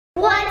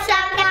What's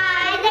up,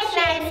 guys? It's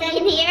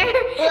Preston here.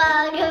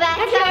 Welcome back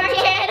to our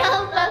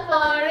channel.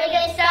 Before we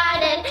get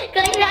started,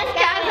 click that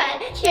subscribe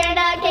button, share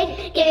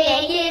notifications, give me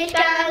a huge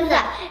thumbs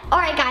up.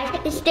 Alright guys,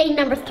 it's day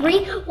number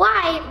 3.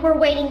 While we're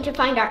waiting to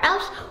find our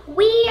elves,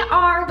 we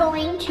are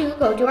going to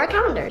go do our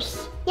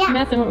calendars. Yeah.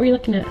 Madison, what were you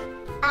looking at?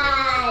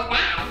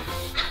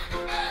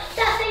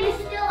 That thing is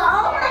still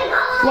up. Oh my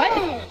god.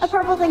 What? A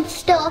purple thing's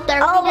still up there.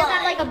 Oh, we did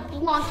that like a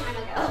long time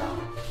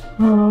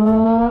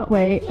ago.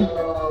 Wait.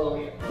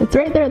 It's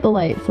right there at the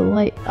light, so the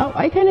light, oh,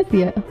 I kind of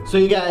see it. So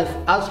you guys,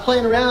 I was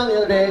playing around the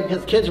other day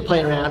because the kids are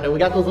playing around and we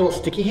got those little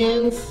sticky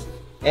hands,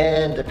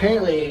 and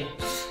apparently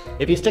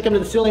if you stick them to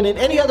the ceiling in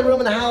any other room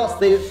in the house,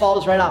 they fall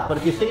right off. But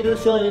if you stick it to the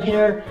ceiling in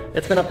here,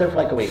 it's been up there for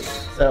like a week.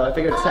 So I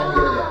figured it's time to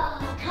get it out.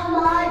 Come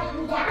on,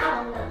 come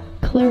down.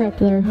 Clear up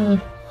there, huh?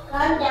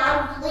 Come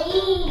down,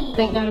 please.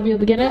 Think that'll be able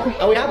to get it?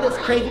 Oh, we have this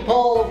crazy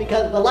pole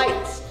because of the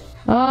lights.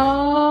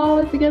 Oh,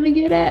 is it gonna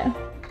get it?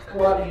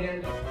 Come on,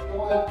 Ian.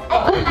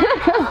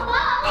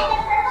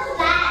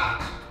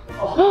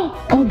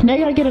 Oh, now you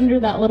gotta get under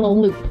that little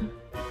loop.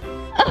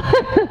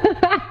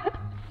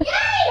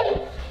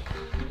 Yay!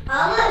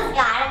 Almost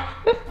got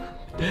it.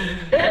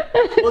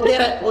 We'll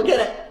get it, we'll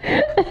get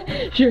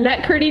it. Is your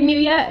neck hurting you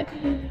yet?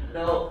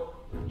 No.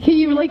 Can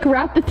you like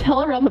wrap the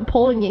tail around the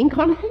pole and yank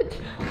on it?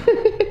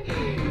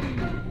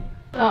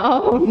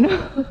 Oh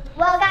no.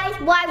 Well guys,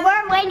 while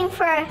we're waiting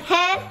for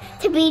him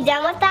to be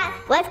done with that,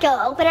 let's go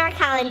open our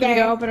calendar. Can we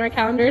go open our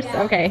calendars?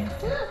 Okay.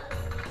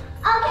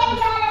 Okay guys,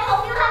 I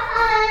hope you have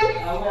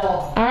fun. I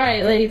will.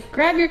 Alright ladies,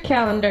 grab your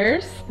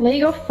calendars.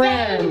 Lego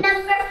friends. Day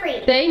number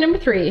 3. Day number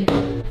 3.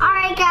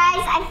 Alright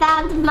guys, I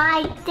found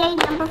my day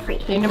number 3.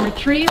 Day number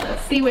 3,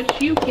 let's see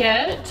what you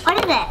get. What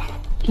is it?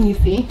 Can you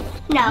see?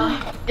 No.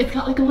 It's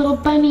got like a little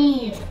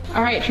bunny.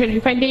 Alright, Trinity, did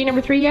you find day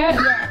number 3 yet?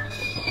 Yeah.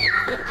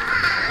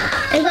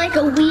 It's like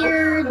a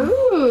weird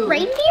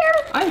reindeer?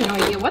 I have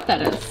no idea what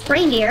that is.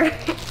 Reindeer.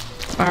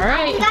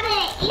 Alright. You got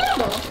an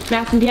animal.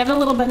 Madison, do you have a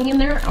little bunny in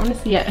there? I want to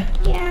see it.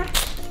 Yeah.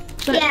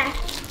 Look, Yeah.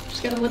 She's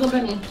got a little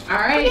bunny.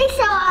 Alright. Okay,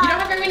 so, you don't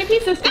have very many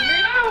pieces. Figure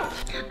it out.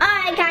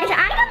 Alright guys,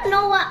 I don't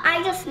know what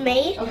I just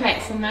made. Okay,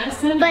 so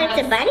Madison But has...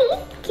 it's a bunny.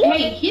 Cute.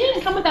 Hey, he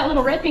didn't come with that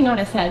little red thing on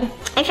his head.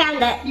 I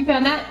found it. You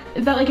found that?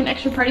 Is that like an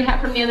extra party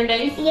hat from the other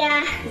day?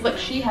 Yeah. Look,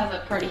 she has a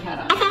party hat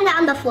I on. found it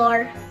on the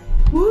floor.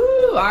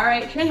 Woo!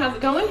 Alright, Trin, how's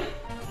it going?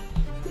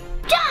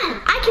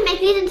 Done! I can make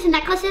these into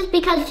necklaces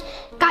because,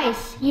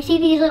 guys, you see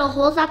these little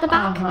holes at the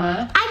back?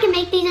 Uh-huh. I can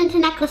make these into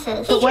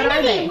necklaces. But what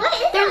are they? What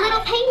is They're little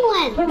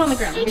penguins. Put them on the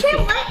ground. Hey, Let me Trin,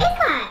 see. what is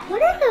that?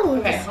 What are those?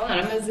 Okay, hold on.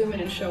 I'm gonna zoom in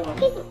and show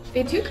them.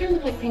 They do kind of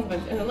look like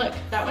penguins. And then look,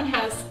 that one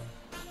has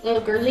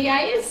little girly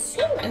eyes,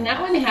 and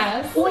that one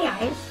has Boy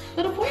eyes.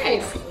 little boy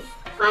eyes.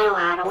 I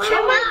don't know. What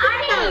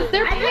are those?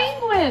 They're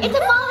penguins. It's a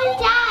mom and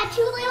dad,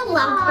 2 little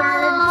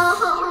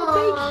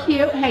lovebirds.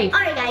 They're cute. Hey,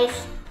 Alright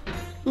guys,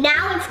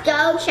 now let's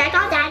go check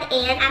on dad,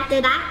 and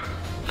after that,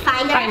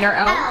 find our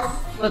elves.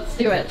 Let's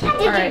do it. How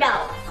did you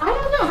know? I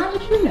don't know. How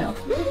did you know?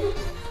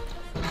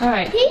 All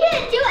right. He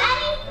didn't do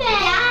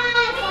anything!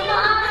 Dad, come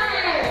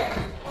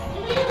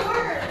on! He didn't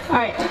work. All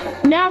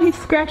right. Now he's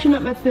scratching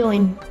up my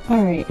ceiling.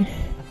 All right.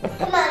 Come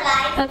on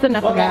guys. That's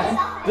enough of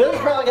that. This is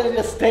probably gonna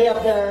just stay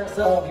up there,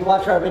 so if you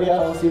watch our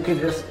videos, you can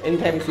just,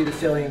 anytime you see the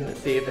ceiling,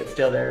 see if it's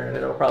still there, and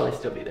it'll probably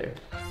still be there.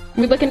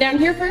 We looking down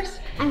here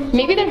first?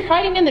 Maybe they're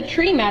hiding in the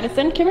tree,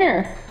 Madison. Come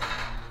here.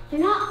 They're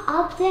not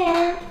up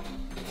there.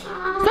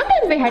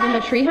 Sometimes they hide in the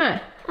tree, huh?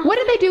 What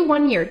did they do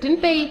one year?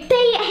 Didn't they?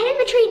 They hid in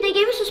the tree. They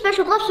gave us a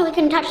special glove so we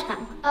couldn't touch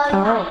them.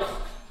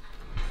 Oh.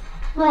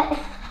 What?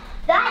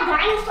 That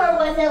dinosaur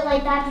wasn't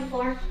like that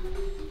before.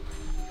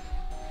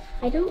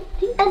 I don't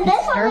think. And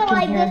this wasn't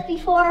like this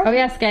before. Oh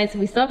yes, guys.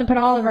 We still have to put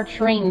all of our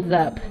trains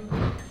up.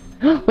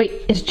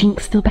 Wait, is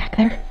Jinx still back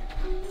there?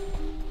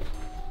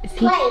 Is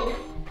he? Playing.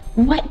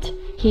 What?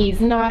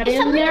 He's not Is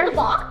in something there? in the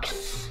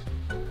box?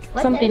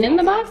 Something in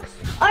the box?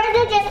 Or is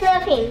it just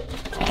nothing?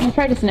 I'll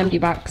try just an empty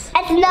box.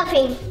 It's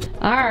nothing.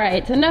 All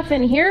right, enough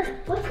in here.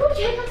 Let's go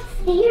check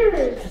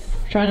upstairs.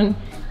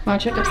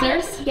 Want to check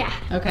upstairs? Yeah.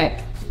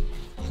 Okay.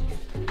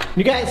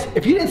 You guys,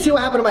 if you didn't see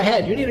what happened to my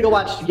head, you need to go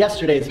watch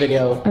yesterday's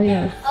video. Oh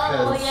yeah.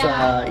 Oh 'Cause,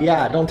 yeah.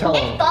 yeah, don't tell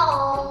It's them.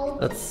 bald.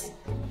 That's.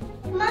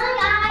 Come on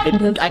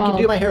guys. I can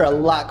do my hair a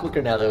lot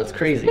quicker now, though. It's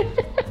crazy.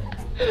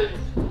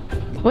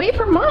 Wait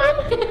for Mom.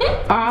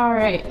 All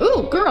right.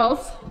 Ooh,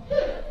 girls.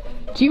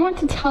 Do you want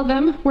to tell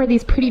them where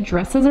these pretty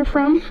dresses are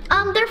from?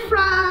 They're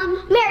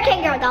from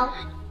American Girl Doll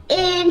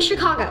in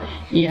Chicago.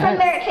 Yes. From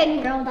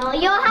American Girl Doll.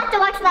 You'll have to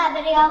watch that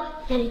video.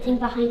 Anything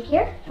behind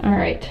here? All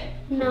right.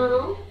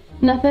 No.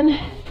 Nothing.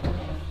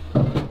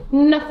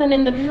 Nothing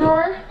in the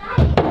drawer.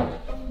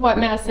 What,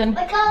 Madison?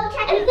 Let's go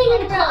check anything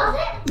in the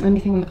closet.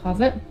 Anything in the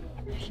closet?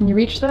 Can you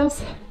reach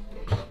those?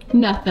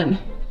 Nothing.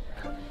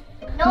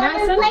 No one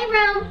in the Madison?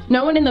 playroom.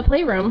 No one in the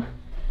playroom.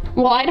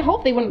 Well, I'd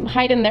hope they wouldn't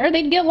hide in there.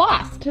 They'd get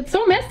lost. It's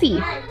so messy.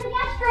 Not in the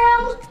guest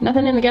room.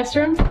 Nothing in the guest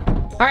room?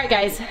 All right,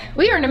 guys.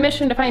 We are on a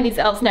mission to find these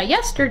elves. Now,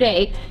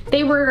 yesterday,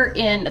 they were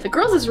in the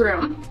girls'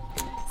 room.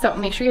 So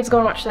make sure you guys go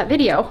and watch that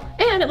video.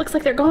 And it looks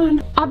like they're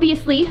gone,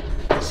 obviously.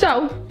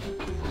 So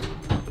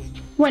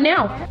What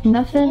now?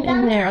 Nothing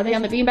in there. Are they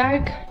on the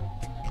beanbag?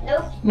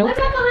 Nope. Nope. What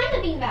about behind the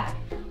beanbag?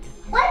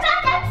 What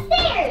about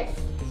downstairs?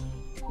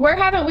 Where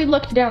haven't we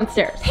looked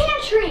downstairs?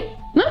 Pantry.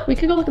 No, we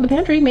could go look at the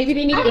pantry. Maybe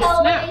they needed a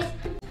snack.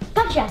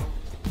 Gotcha.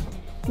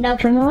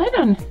 Nope. Turn the light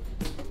on.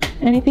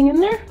 Anything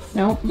in there?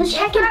 Nope. Let's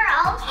check it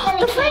out.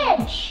 The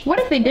fridge. What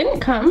if they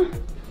didn't come?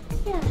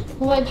 Yeah.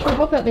 Well, I'd sure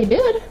hope that they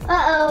did.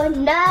 Uh-oh,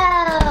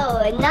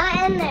 no.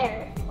 Not in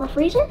there. Or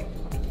freezer?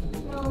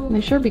 No. They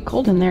sure be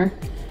cold in there.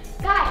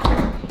 Guys,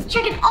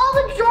 check in all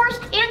the drawers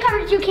and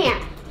cupboards you can.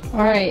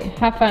 All right,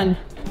 have fun.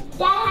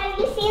 Dad, have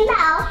you seen the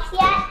elves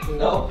yet?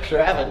 No,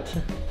 sure haven't.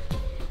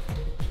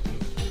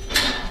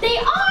 They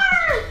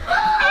are!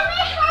 And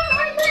they have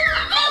our little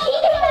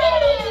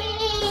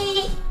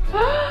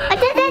What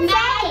does it say?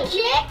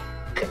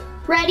 Magic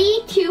ready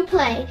to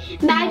play.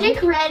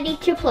 Magic ready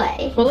to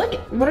play. Well, look,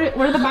 what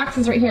are the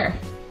boxes right here?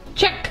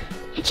 Check.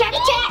 Check.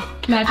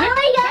 Magic. Oh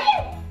my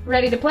god.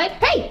 Ready to play?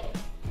 Hey,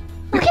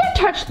 you can't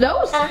touch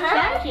those.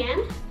 I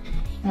can.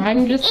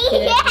 I'm just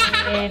kidding.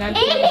 I'm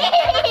kidding.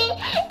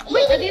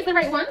 Wait, are these the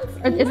right ones?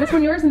 Is this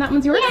one yours and that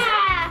one's yours?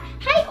 Yeah.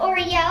 Hi,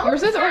 Oreo.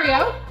 Yours is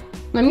Oreo.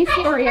 Let me see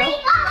Oreo.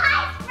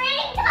 Hi,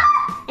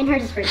 Sprinkle. And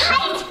hers is Sprinkle.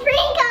 Hi,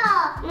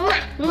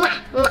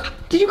 Sprinkle.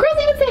 Did you girls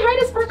even say hi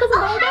to Sparkles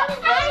and Lola?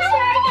 Hi,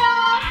 Sprinkle.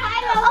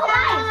 Oh,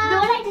 guys, you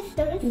know what I just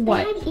noticed?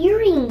 What? They have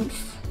earrings.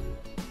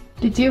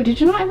 Did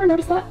you not ever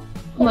notice that?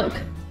 Look.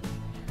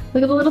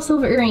 Look at the little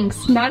silver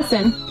earrings.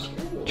 Madison.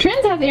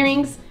 Trin has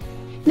earrings.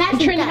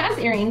 Trin has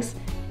earrings.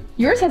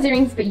 Yours has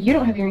earrings, but you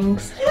don't have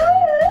earrings.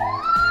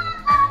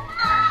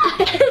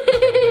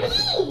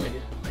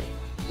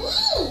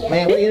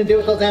 Man, what are you gonna do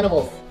with those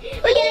animals?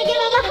 We're gonna give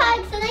them a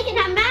hug so they can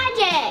have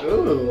magic.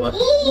 Ooh.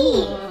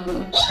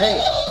 Hey.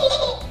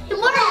 The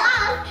more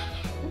love,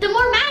 the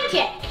more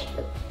magic.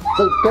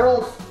 So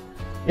girls,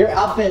 your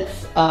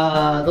outfits,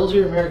 those are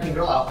your American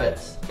Girl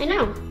outfits. I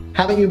know.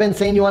 Haven't you been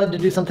saying you wanted to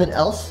do something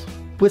else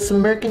with some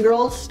American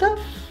Girl stuff?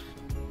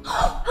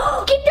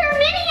 Get their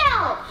mini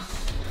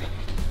elves.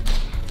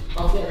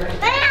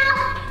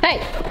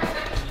 Hey.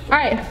 All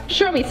right,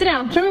 show me. Sit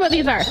down. Show me what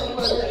these are.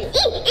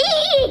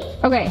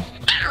 Okay.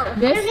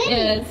 This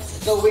is.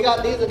 So we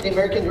got these at the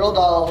American Girl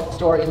doll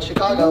store in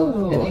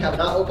Chicago, and we have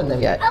not opened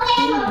them yet.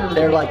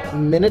 They're like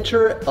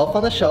miniature Elf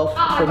on the Shelf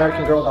for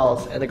American Girl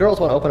dolls, and the girls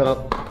want to open them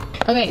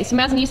up. Okay, so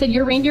Madison, you said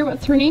your reindeer.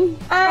 What's her name?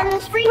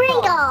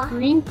 Sprinkle.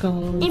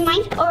 Sprinkles. And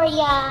mine's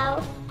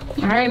Oreo.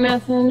 All right,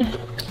 Madison.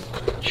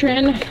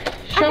 Trin,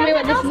 show me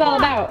what this is all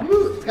about.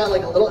 Ooh, it's got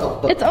like a little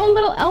elf book. Its own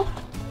little elf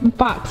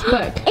box book.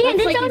 And That's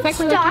it's like own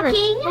exactly what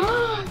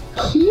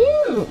stocking.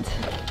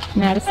 Cute.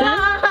 Madison.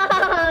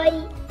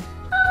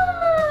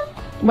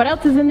 What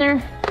else is in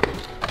there?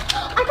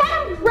 I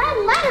got a red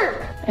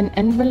letter. An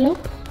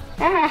envelope.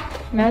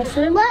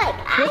 Madison. Look,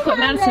 Look what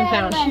Madison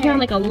found. She found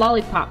like a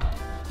lollipop.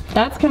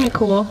 That's kind of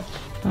cool.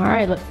 All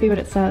right, let's see what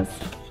it says.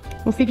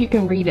 We'll see if you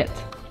can read it.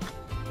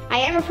 I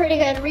am a pretty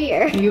good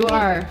reader. You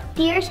are.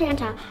 Dear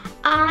Santa,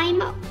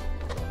 I'm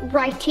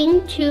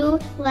writing to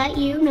let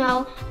you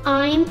know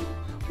I'm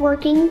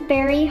working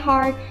very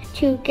hard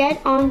to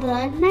get on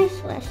the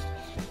nice list.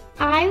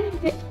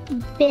 I've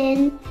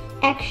been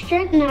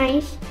extra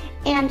nice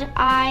and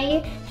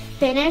I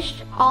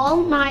finished all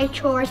my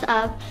chores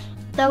of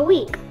the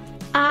week.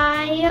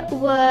 I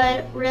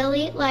would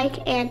really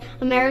like an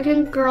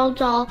American Girl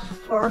doll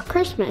for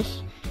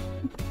Christmas.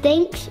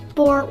 Thanks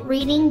for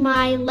reading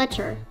my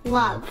letter.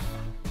 Love.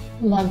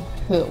 Love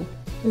who?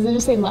 Does it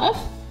just say love?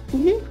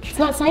 Mm-hmm. It's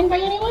not signed by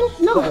anyone?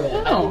 No.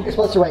 No. You're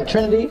supposed to write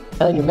Trinity, and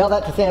then you mail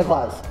that to Santa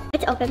Claus.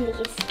 Let's open these.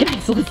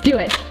 Guys, let's do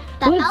it.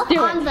 The Let's elf do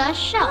on it. the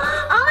shelf.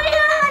 Oh my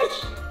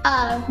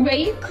gosh!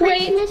 Wait.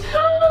 Christmas.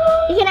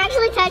 You can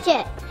actually touch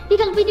it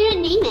because we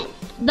didn't name it.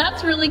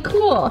 That's really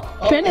cool.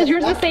 Trin, is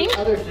yours the That's same?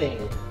 Other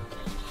thing.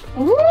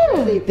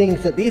 Ooh. He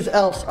thinks that these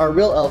elves are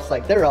real elves,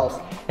 like they're elves,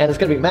 and it's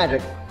gonna be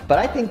magic. But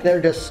I think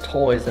they're just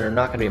toys that are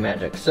not gonna be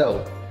magic.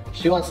 So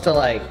she wants to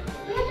like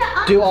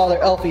do all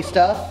their elfy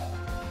stuff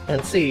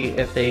and see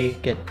if they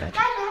get magic.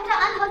 Guys, we have to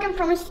unhook him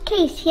from his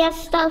case. He has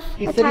stuff.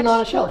 He's sitting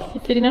on a shelf.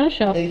 It's sitting on a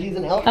shelf. He's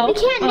an elf. Elf.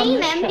 We can't on name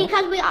the him shelf.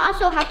 because we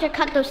also have to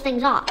cut those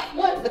things off.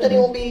 What? But then he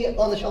won't be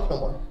on the shelf no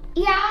more.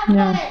 Yeah,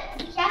 Yeah.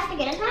 but he has to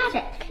get his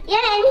magic. Yeah,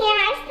 and he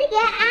has to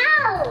get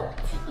out.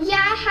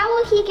 Yeah, how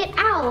will he get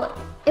out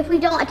if we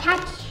don't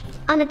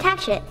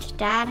unattach it,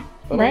 Dad?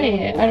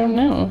 Right, I don't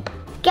know.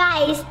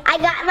 Guys, I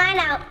got mine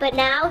out, but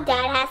now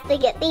Dad has to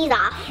get these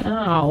off.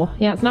 Oh,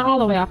 yeah, it's not all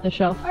the way off the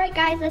shelf. All right,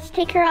 guys, let's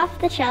take her off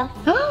the shelf.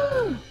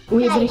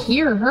 Wait, is it a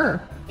he or her?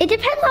 It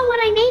depends on what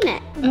I name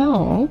it.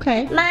 Oh,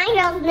 okay. My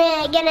girl's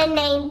gonna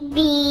name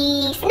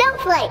the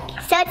Snowflake,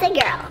 so it's a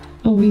girl.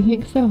 Oh, we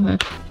think so, huh?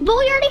 But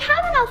we already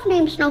have an elf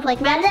named Snowflake.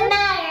 Doesn't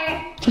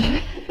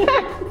matter.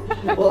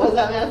 What was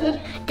that, Madison?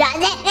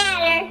 Doesn't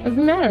matter.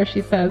 Doesn't matter,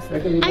 she says.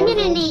 I'm gonna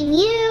name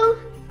you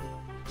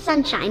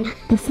Sunshine.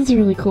 This is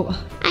really cool.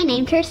 I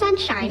named her Look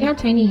Sunshine. how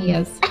tiny he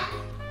is.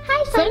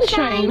 Hi,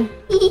 Sunshine.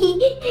 Guys,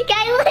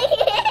 look at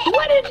it.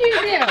 What did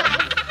you do?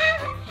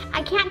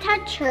 I can't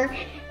touch her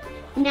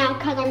now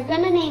because I'm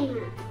gonna name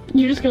her.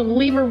 You're just gonna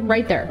leave her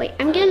right there. Wait,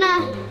 I'm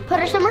gonna put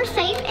her somewhere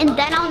safe and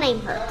then I'll name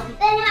her.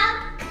 Then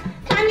how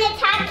come the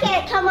tag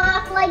can't come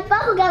off like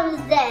bubblegums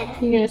did?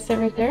 You're gonna sit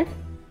right there?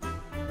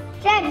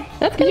 Jen,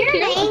 That's kinda your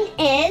cute. name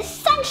is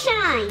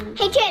Sunshine.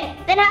 Hey Jen,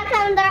 then how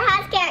come their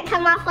hats can't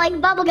come off like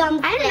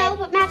bubblegums? I don't know,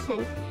 but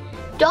Madison,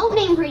 don't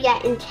name her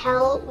yet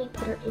until we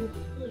put her in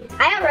here.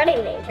 I already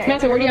named her.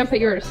 Madison, where do you want to put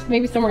yours?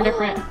 Maybe somewhere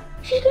different.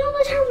 She's gonna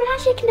lose her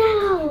magic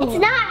now. It's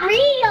not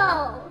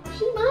real.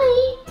 She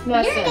might.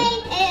 Madison, Your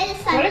name is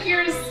Sunshine. what if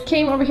yours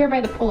came over here by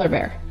the polar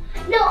bear?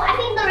 No, I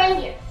think the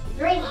reindeer.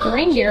 The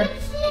reindeer? She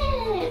could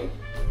sit.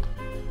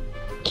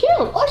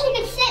 Cute. Or she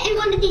could sit in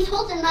one of these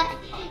holes in the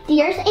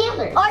deer's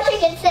antlers. Or she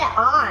could sit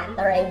on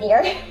the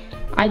reindeer.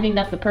 I think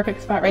that's the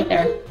perfect spot right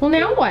there. Well,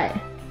 now what?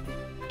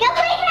 Go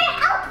bring her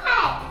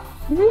outfits.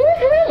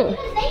 Woohoo!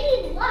 Because they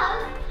need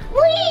love.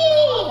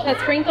 Whee! That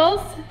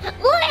sprinkles?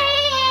 Whee!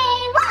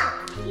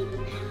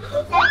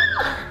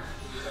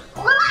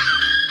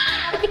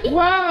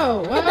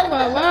 Whoa, whoa,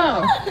 whoa,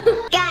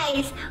 whoa.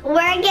 Guys,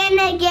 we're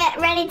gonna get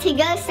ready to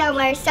go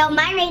somewhere. So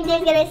my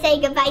reindeer's gonna say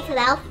goodbye to the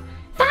elf.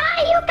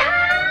 Bye, you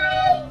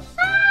guys!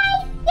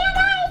 Bye! Yeah,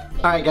 bye!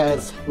 Alright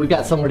guys, we've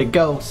got somewhere to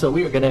go, so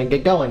we are gonna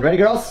get going. Ready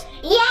girls?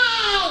 Yay!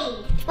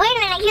 Wait a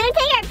minute, can we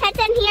take our pets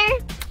in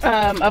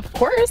here? Of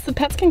course, the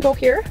pets can go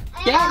here.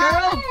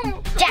 Yeah,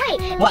 girl! Jay,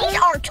 these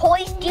are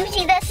toys. Do you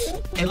see this?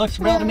 It looks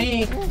real to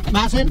me.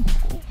 Madison?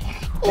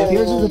 If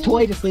yours is a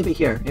toy, just leave it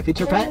here. If it's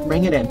your pet,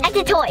 bring it in. It's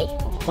a toy.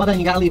 Well then,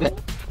 you gotta leave it.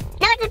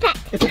 No, it's a pet.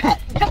 It's a pet.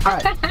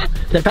 Alright.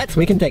 They're pets,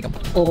 we can take them.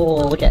 Oh,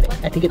 look at it.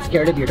 I think it's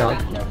scared of your dog.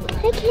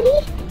 Hi, kitty.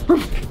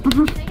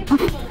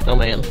 Oh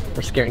man,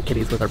 we're scaring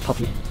kitties with our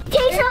puppy.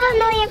 Chase of a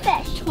million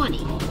fish.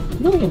 20.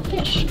 Million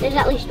fish. There's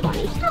at least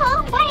 20.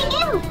 Oh, what are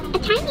you? A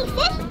tiny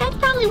fish? That's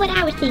probably what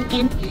I was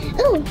thinking.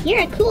 Ooh,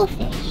 you're a cool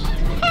fish.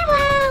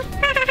 Hello.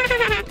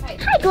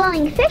 Hi,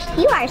 glowing fish.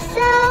 You are so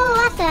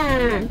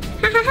awesome.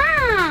 Ha ha ha.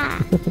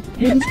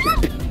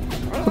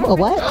 Oh,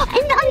 what?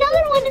 And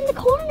another one in the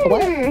corner.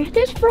 What?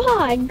 There's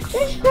frogs.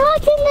 There's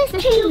frogs in this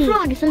cave. There's 2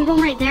 frogs. There's one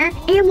right there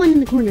and one in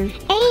the corner.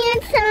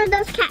 And some of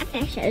those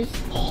catfishes.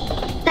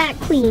 That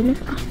queen.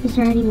 Is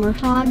there any more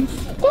frogs?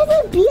 There's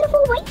a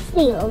beautiful white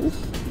snails.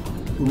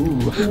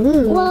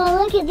 Ooh.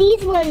 Well, look at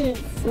these ones.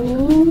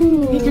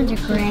 Ooh. These ones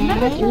are gray.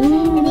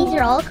 Ooh. And these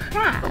are all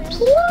crabs.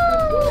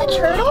 Whoa. A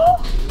turtle?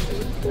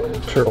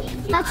 Turtle.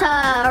 That's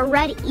a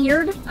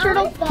red-eared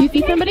turtle. Do you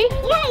see somebody? Yeah,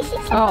 I see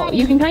somebody. Oh,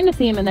 you can kind of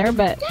see him in there,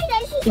 but Guys,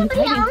 I see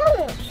somebody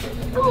else.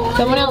 Oh,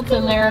 someone else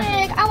in there.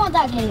 pig. I want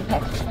that guinea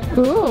pig.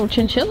 Ooh,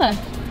 chinchilla.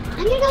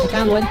 I'm gonna go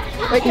Found one.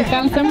 Wait, you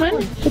found someone?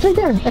 It's right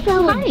there. I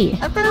found one. Hi.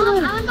 I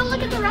wanna go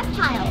look at the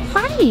reptiles.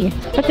 Hi.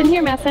 What's in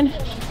here, Madison?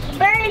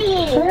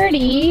 Birdie.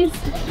 Birdies.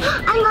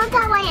 I love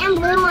that white and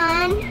blue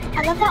one.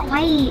 I love that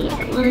white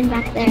one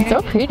back there.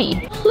 So pretty.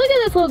 Look at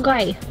this little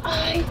guy.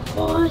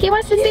 He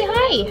wants to say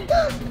hi.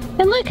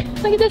 And look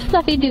at this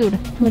fluffy dude.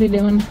 What are you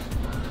doing?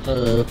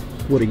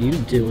 What are you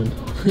doing?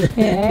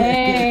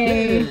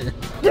 Hey.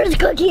 There's a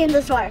cookie in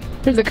the store.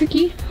 There's a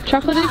cookie.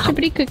 Chocolatey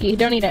chippity cookie.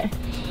 Don't eat it.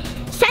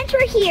 Since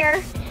we're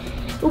here,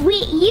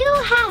 you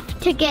have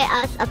to get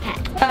us a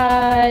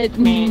pet.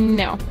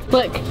 No.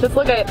 Look, this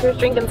little guy up here's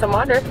drinking some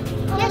water.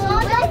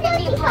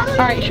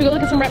 Alright, should we go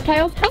look at some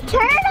reptiles? A turtle.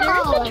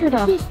 There's a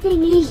turtle. This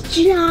thing is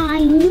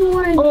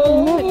ginormous.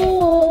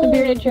 Oh, the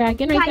bearded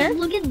dragon right Guys, there.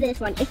 look at this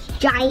one. It's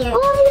giant.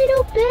 Oh,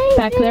 little baby.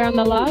 Back there on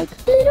the log.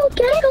 Little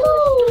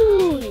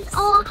geckos.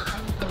 Oh,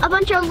 a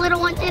bunch of little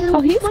ones in.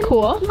 Oh, he's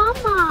cool.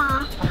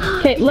 Mama.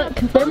 Okay, look,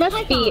 there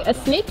must be a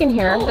snake in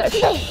here that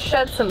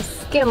sheds some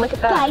skin. Look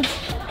at that. Guys,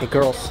 Hey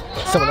girls,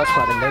 someone else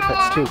brought in their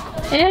pets too.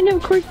 And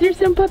of course, there's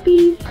some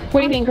puppies.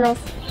 What do you think, girls?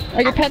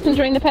 Are your pets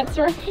enjoying the pet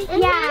store?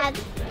 yeah,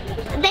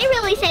 they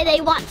really say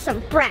they want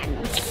some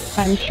friends.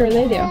 I'm sure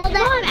they do.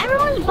 Mom,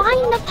 everyone's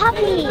buying the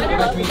puppy.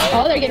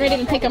 Oh, they're getting ready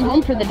to take them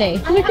home for the day.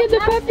 Look at the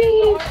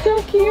puppy.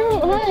 So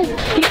cute. Hi.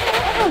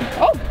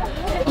 Oh,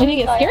 I think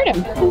it scared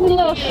him. He's a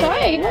little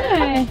shy.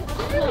 Hi.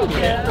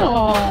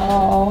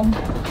 Oh.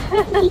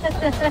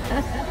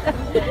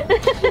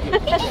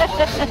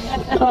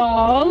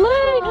 Oh,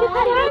 look.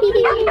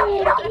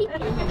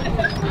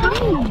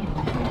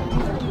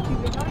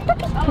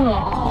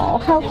 Oh,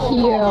 how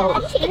cute.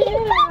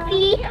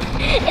 Puppy.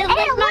 It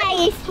looks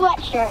my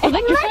sweatshirt. It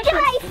licked your Look at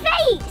my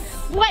face.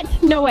 What?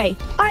 No way.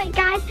 Alright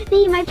guys,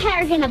 me and my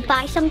pet are gonna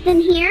buy something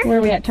here. Where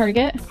are we at,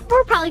 Target?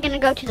 We're probably gonna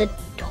go to the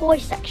toy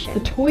section. The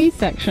toy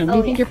section. Do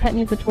you think your pet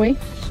needs a toy?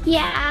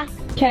 Yeah.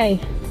 Okay.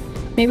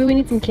 Maybe we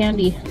need some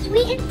candy.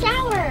 Sweet and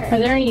sour. Are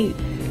there any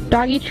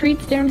doggy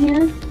treats down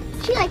here?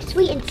 She likes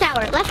sweet and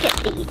sour. Let's get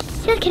these.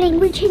 Just kidding,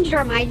 we changed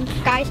our minds,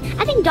 guys.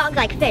 I think dogs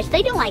like fish.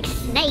 They don't like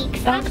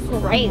snakes. That's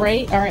great.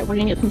 Right. All right, we're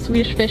gonna get some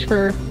Swedish fish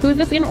for, who is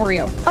this, an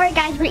Oreo? Alright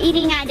guys, we're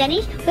eating at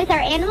Denny's with our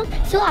animals,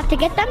 so we'll have to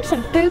get them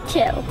some food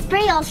too.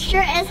 Sprinkles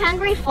sure is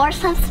hungry for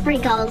some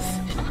sprinkles.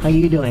 How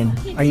you doing?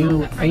 Are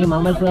you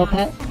mama's little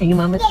pet? Are you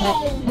mama's pet?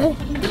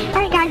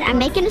 Alright guys, I'm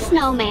making a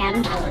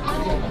snowman.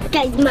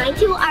 Guys, mine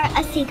two are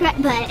a secret,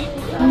 but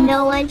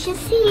No one should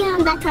see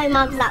them. That's why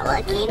Mom's not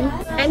looking.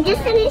 I'm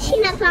just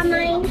finishing up on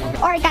mine.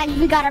 Alright guys,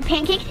 we got our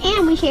pancakes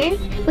and we shared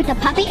with the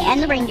puppy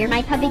and the reindeer.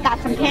 My puppy got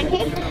some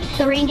pancakes,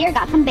 the reindeer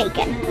got some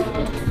bacon.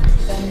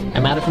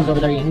 And Madison's over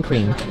there eating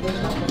cream.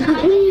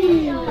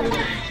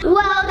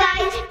 Well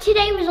guys,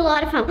 today was a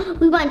lot of fun.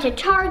 We went to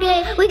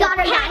Target, we got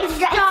our guys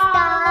dressed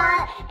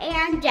up,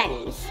 and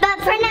Denny's. But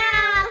for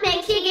now,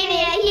 make sure you give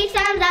me a huge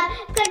thumbs up,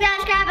 click that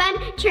subscribe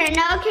button, turn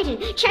on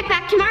notifications. Check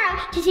back tomorrow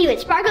to see what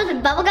Sparkles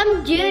and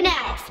Bubblegum do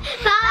next.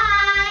 Bye!